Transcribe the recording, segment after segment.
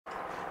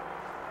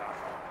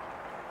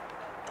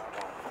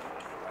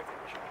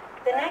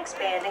The next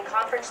band in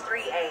Conference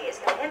 3A is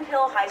the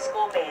Hemphill High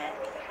School Band.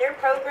 Their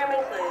program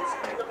includes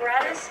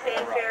Liberatus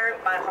Fanfare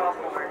by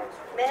Hawthorne,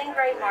 Men in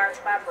Gray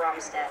March by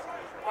Bromstead,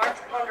 March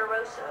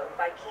Ponderoso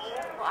by King,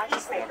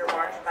 Peacemaker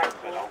March by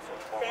King,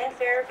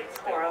 Fanfare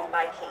Victorum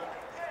by King.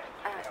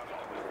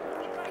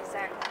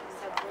 Exactly.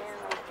 So then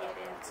we get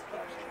into...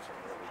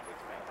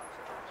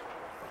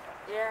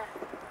 Yeah.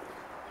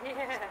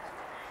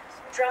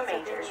 Drum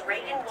majors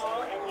Reagan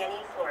Wall and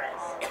Yenny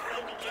Flores.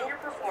 We begin your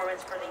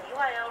performance for the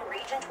UIL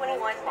Region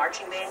 21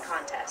 Marching Band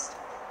Contest.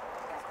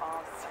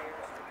 All players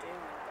are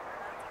doing.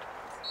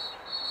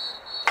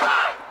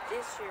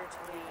 This year to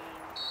me,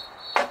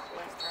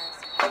 Western's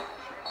a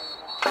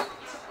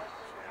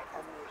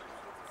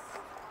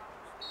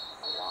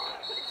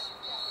lot.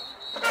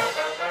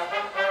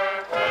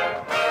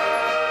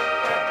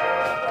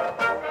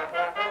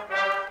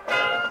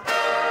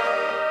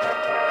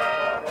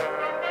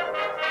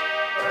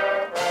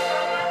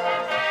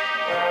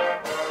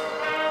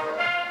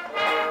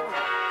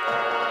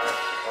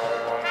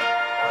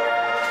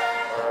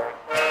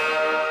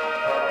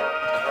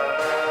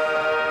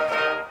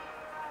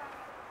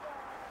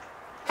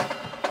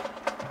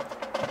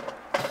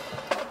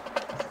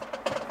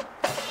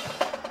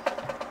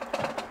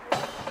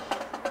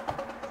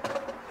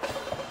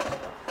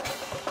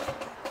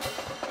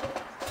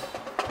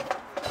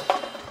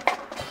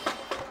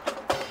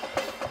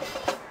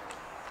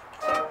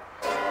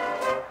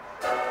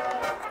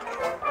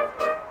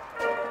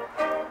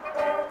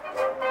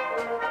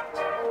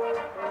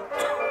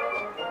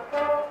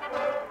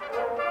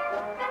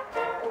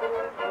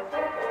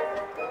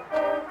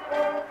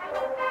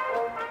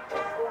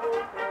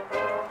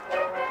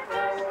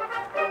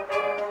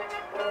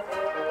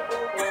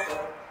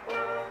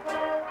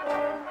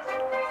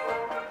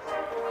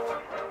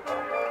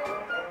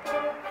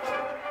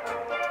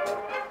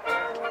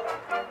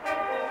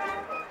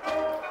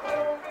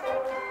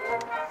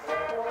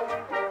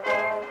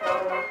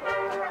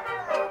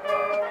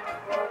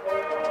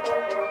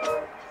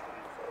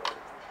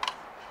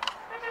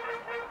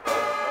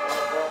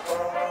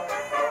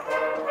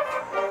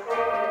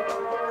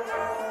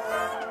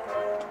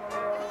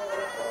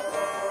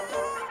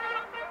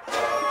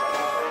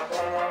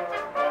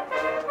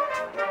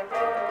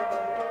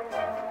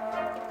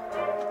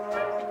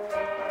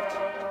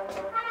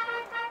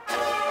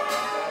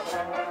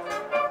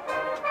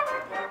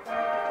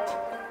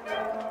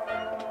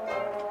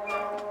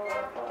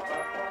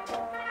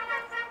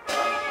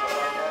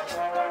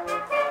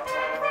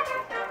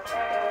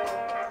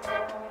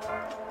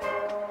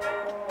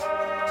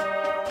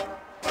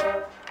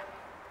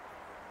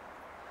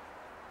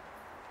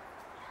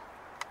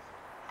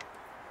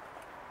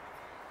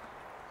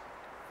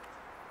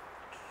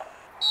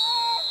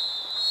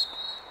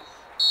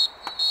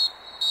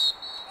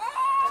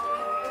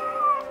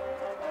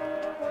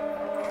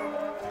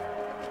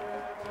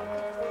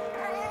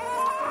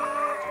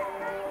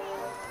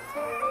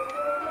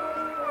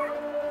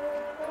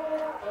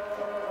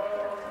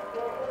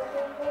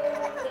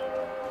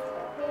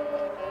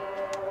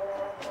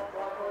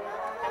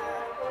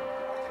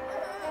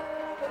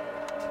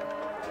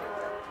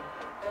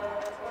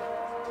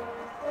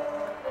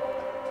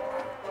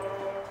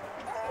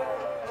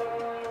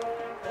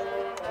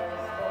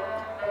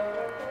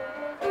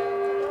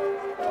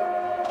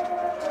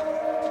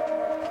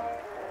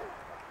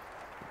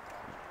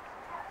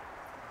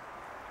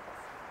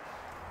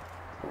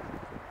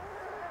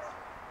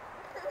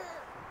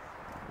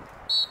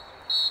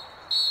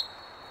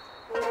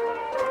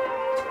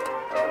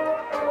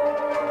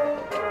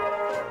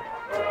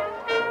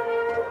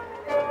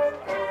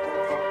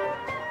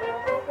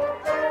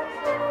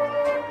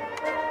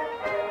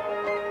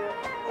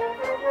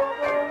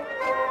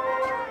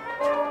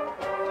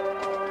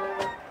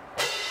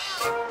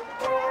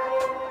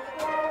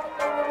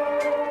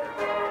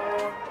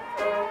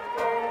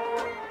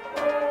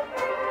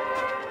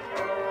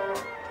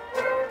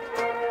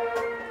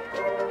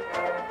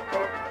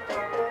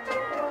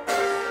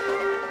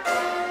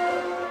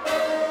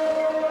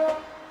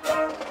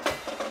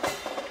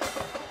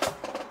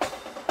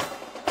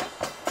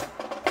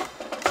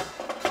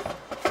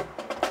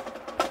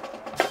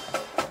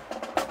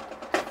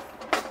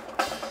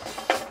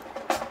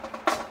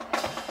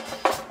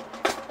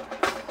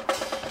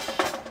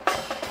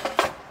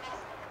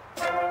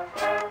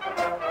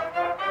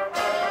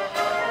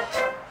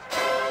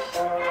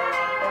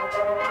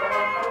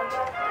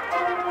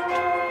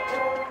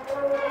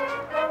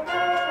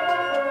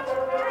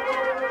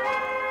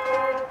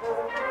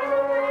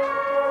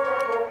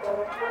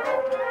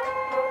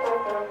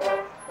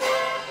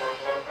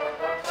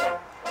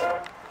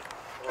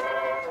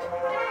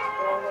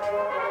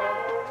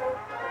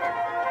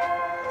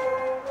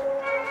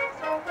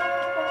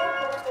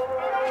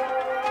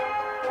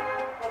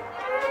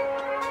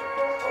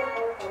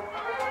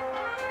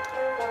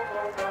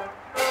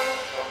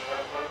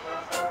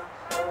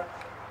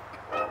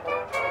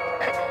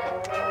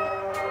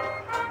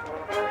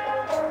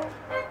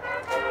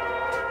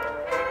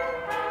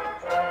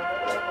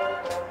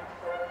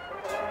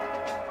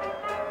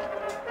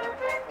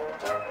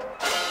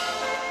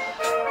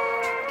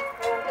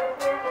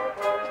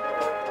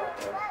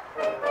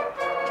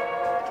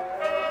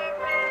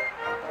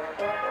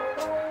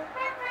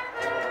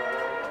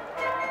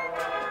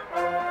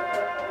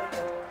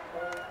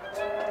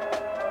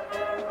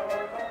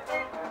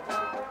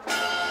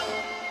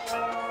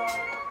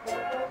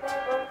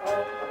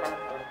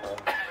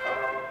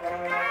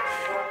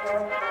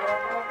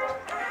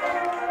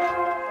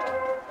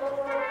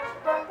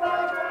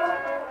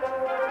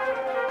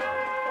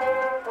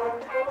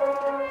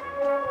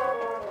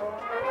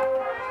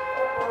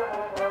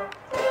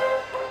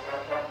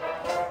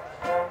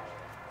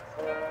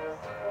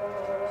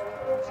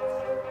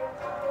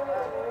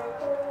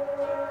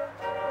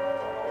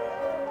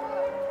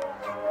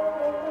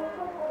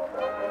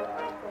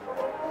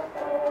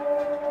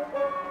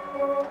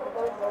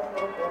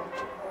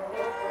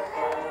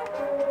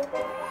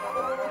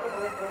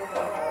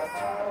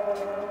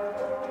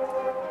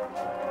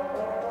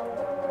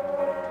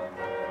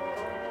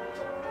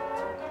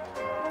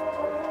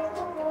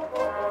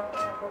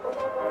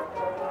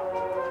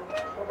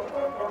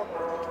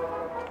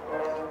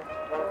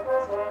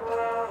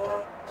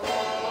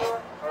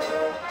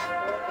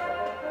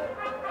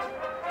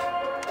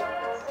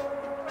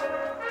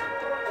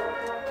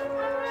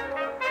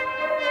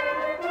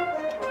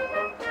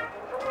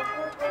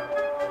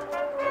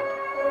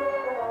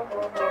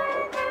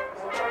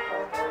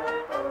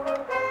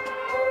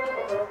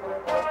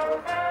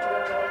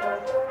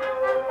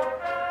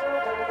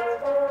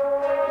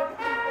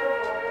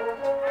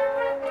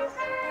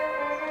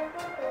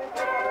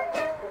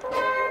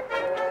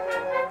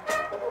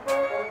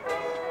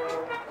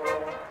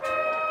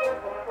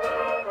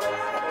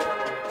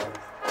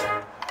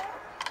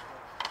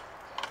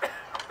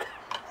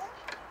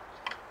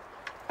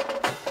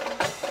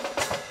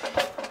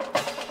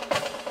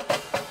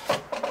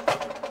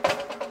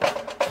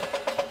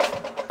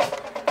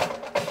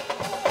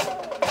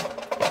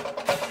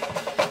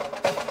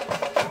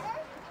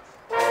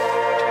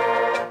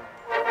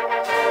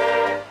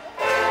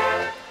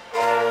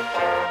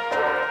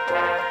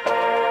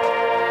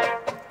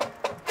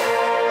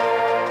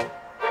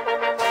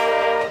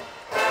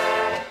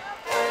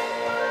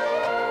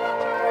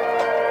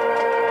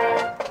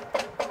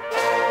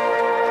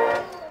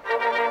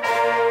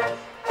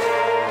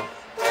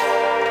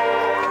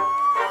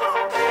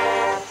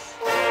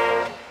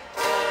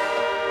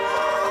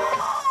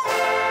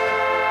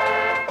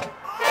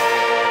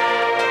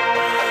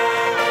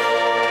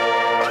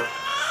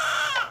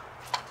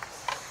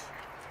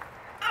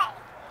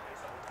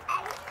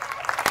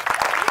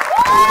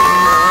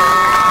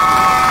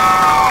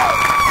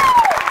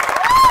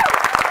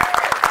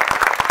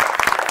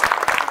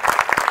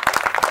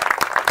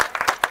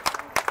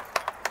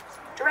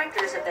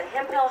 members of the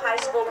Hemphill High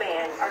School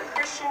Band are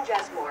Christian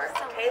Jesmore,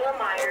 Kayla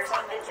Myers,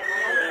 and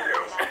Emily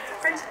Landers.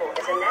 Principal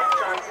is Annette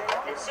Johnson,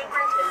 and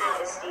Superintendent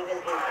is Stephen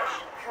English.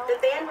 The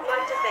band would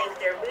like to thank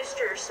their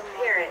boosters,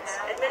 parents,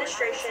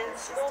 administration,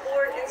 school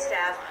board, and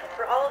staff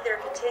for all of their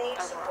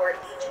continued support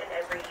each and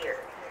every year.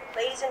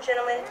 Ladies and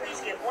gentlemen,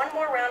 please give one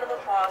more round of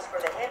applause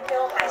for the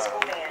Hemphill High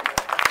School Band.